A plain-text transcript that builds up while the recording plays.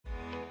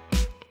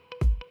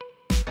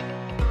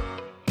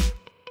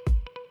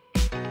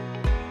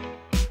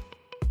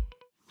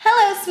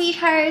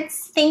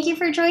sweethearts! Thank you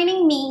for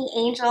joining me,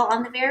 Angel,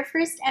 on the very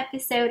first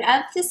episode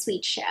of The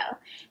Sweet Show.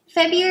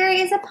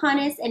 February is upon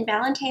us and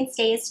Valentine's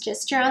Day is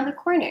just around the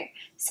corner.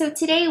 So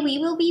today we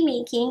will be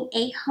making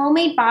a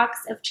homemade box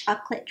of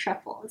chocolate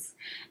truffles.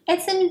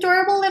 It's an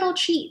adorable little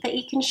treat that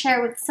you can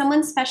share with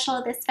someone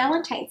special this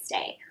Valentine's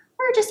Day,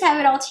 or just have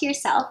it all to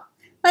yourself.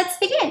 Let's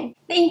begin!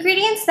 The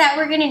ingredients that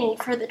we're going to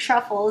need for the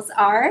truffles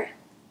are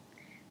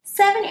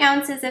 7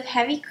 ounces of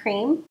heavy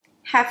cream,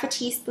 half a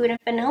teaspoon of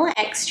vanilla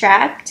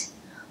extract,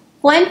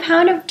 1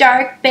 pound of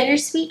dark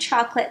bittersweet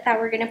chocolate that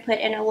we're going to put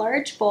in a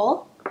large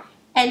bowl,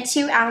 and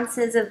 2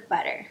 ounces of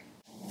butter.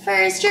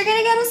 First, you're going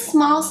to get a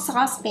small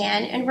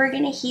saucepan and we're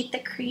going to heat the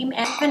cream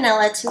and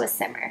vanilla to a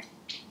simmer.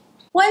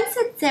 Once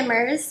it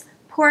simmers,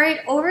 pour it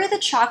over the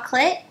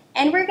chocolate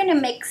and we're going to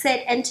mix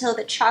it until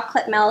the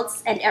chocolate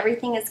melts and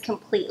everything is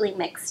completely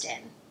mixed in.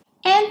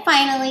 And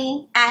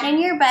finally, add in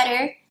your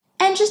butter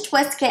and just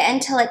whisk it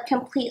until it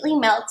completely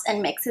melts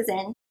and mixes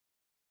in.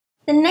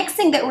 The next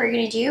thing that we're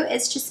going to do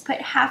is just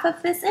put half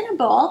of this in a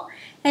bowl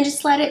and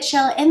just let it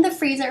chill in the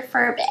freezer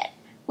for a bit.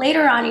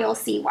 Later on, you'll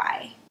see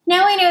why.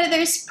 Now I know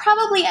there's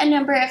probably a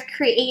number of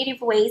creative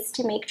ways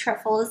to make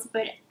truffles,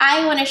 but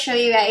I want to show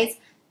you guys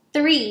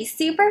 3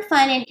 super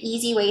fun and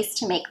easy ways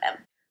to make them.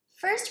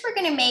 First, we're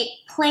going to make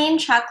plain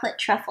chocolate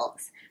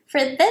truffles. For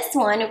this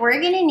one, we're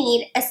going to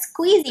need a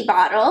squeezy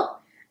bottle,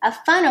 a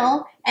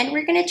funnel, and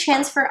we're going to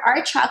transfer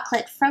our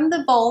chocolate from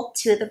the bowl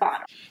to the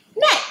bottle.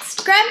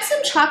 Next, grab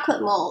some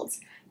chocolate molds.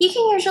 You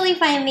can usually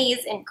find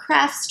these in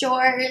craft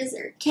stores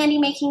or candy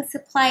making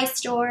supply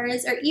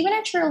stores or even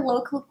at your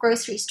local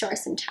grocery store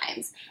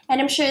sometimes. And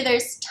I'm sure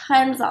there's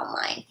tons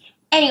online.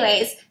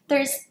 Anyways,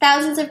 there's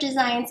thousands of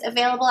designs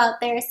available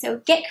out there, so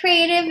get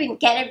creative and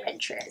get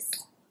adventurous.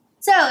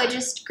 So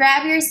just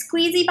grab your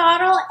squeezy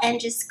bottle and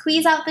just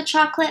squeeze out the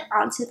chocolate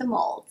onto the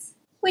molds.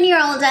 When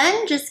you're all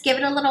done, just give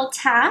it a little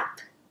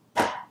tap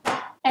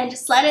and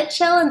just let it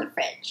chill in the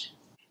fridge.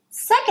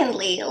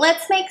 Secondly,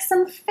 let's make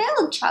some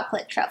filled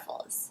chocolate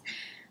truffles.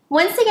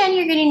 Once again,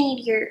 you're going to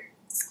need your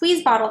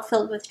squeeze bottle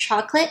filled with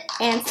chocolate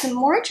and some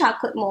more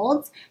chocolate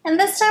molds, and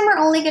this time we're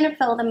only going to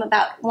fill them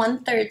about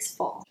 1/3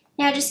 full.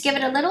 Now just give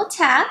it a little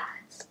tap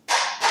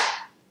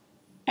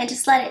and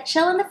just let it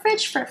chill in the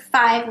fridge for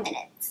 5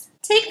 minutes.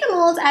 Take the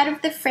molds out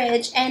of the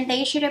fridge and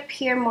they should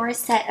appear more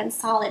set and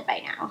solid by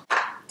now.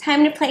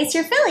 Time to place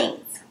your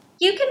fillings.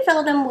 You can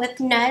fill them with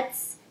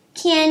nuts,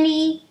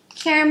 candy,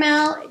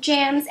 caramel,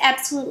 jams,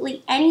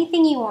 absolutely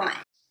anything you want.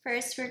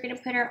 First, we're going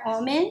to put our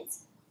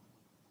almonds,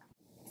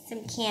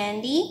 some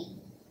candy,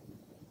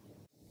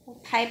 we'll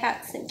pipe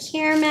out some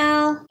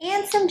caramel,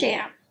 and some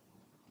jam.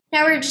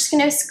 Now we're just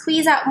going to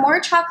squeeze out more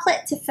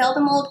chocolate to fill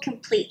the mold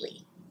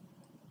completely.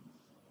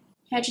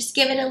 Now just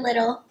give it a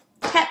little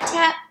tap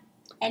tap,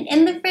 and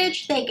in the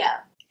fridge they go.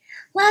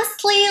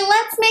 Lastly,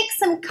 let's make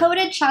some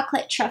coated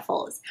chocolate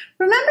truffles.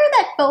 Remember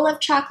that bowl of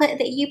chocolate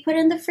that you put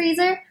in the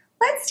freezer?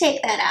 Let's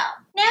take that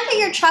out. Now that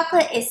your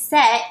chocolate is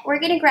set, we're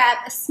going to grab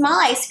a small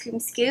ice cream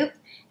scoop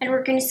and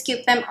we're going to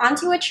scoop them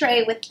onto a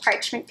tray with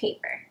parchment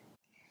paper.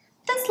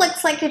 This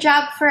looks like a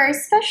job for our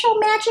special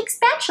magic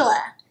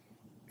spatula.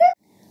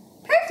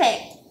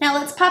 Perfect. Now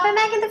let's pop it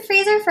back in the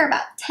freezer for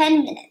about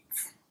 10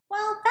 minutes.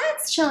 While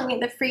that's chilling in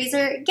the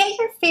freezer, get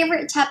your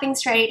favorite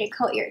toppings ready to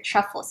coat your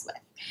truffles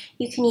with.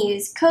 You can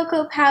use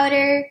cocoa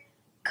powder,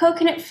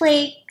 coconut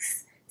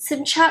flakes,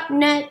 some chopped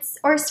nuts,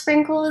 or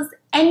sprinkles,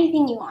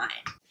 anything you want.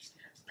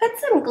 Put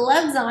some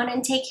gloves on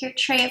and take your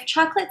tray of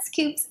chocolate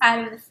scoops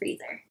out of the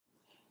freezer.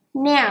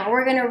 Now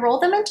we're going to roll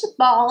them into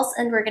balls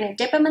and we're going to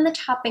dip them in the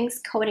toppings,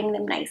 coating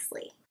them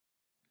nicely.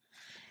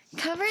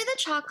 Cover the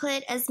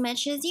chocolate as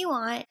much as you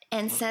want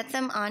and set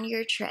them on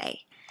your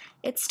tray.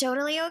 It's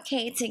totally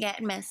okay to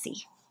get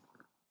messy.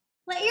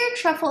 Let your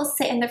truffles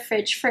sit in the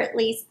fridge for at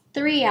least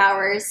 3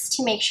 hours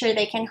to make sure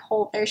they can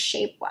hold their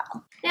shape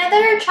well. Now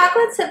that our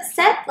chocolates have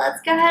set,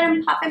 let's go ahead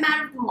and pop them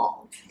out of the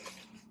mold.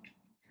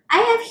 I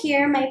have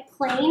here my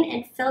plain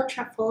and filled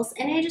truffles,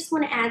 and I just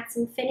want to add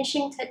some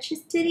finishing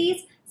touches to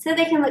these so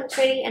they can look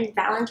pretty and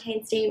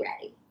Valentine's Day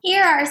ready.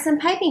 Here are some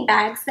piping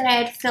bags that I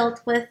had filled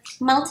with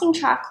melting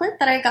chocolate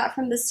that I got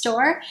from the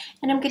store,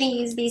 and I'm going to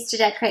use these to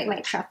decorate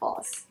my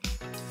truffles.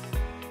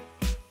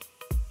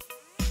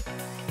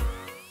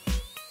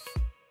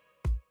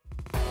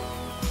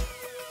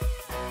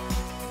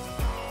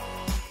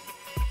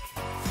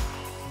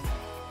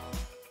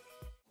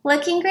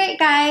 Looking great,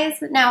 guys.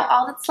 Now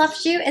all that's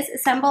left to do is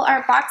assemble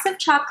our box of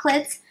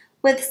chocolates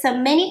with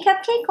some mini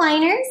cupcake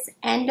liners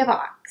and a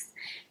box.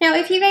 Now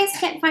if you guys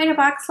can't find a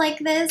box like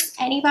this,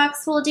 any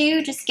box will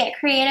do. Just get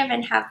creative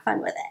and have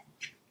fun with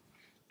it.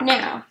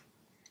 Now,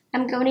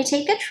 I'm going to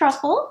take a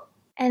truffle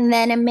and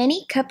then a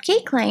mini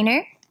cupcake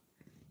liner,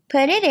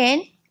 put it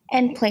in,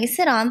 and place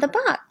it on the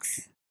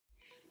box.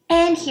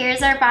 And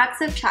here's our box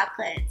of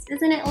chocolates.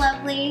 Isn't it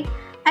lovely?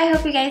 I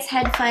hope you guys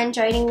had fun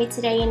joining me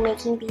today in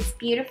making these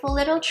beautiful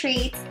little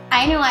treats.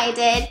 I know I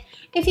did.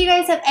 If you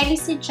guys have any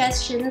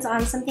suggestions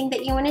on something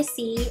that you want to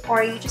see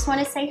or you just want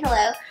to say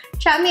hello,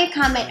 drop me a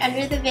comment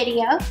under the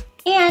video.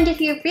 And if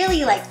you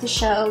really like the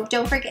show,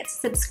 don't forget to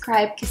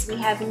subscribe because we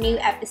have new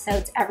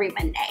episodes every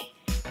Monday.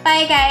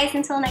 Bye guys,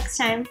 until next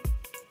time.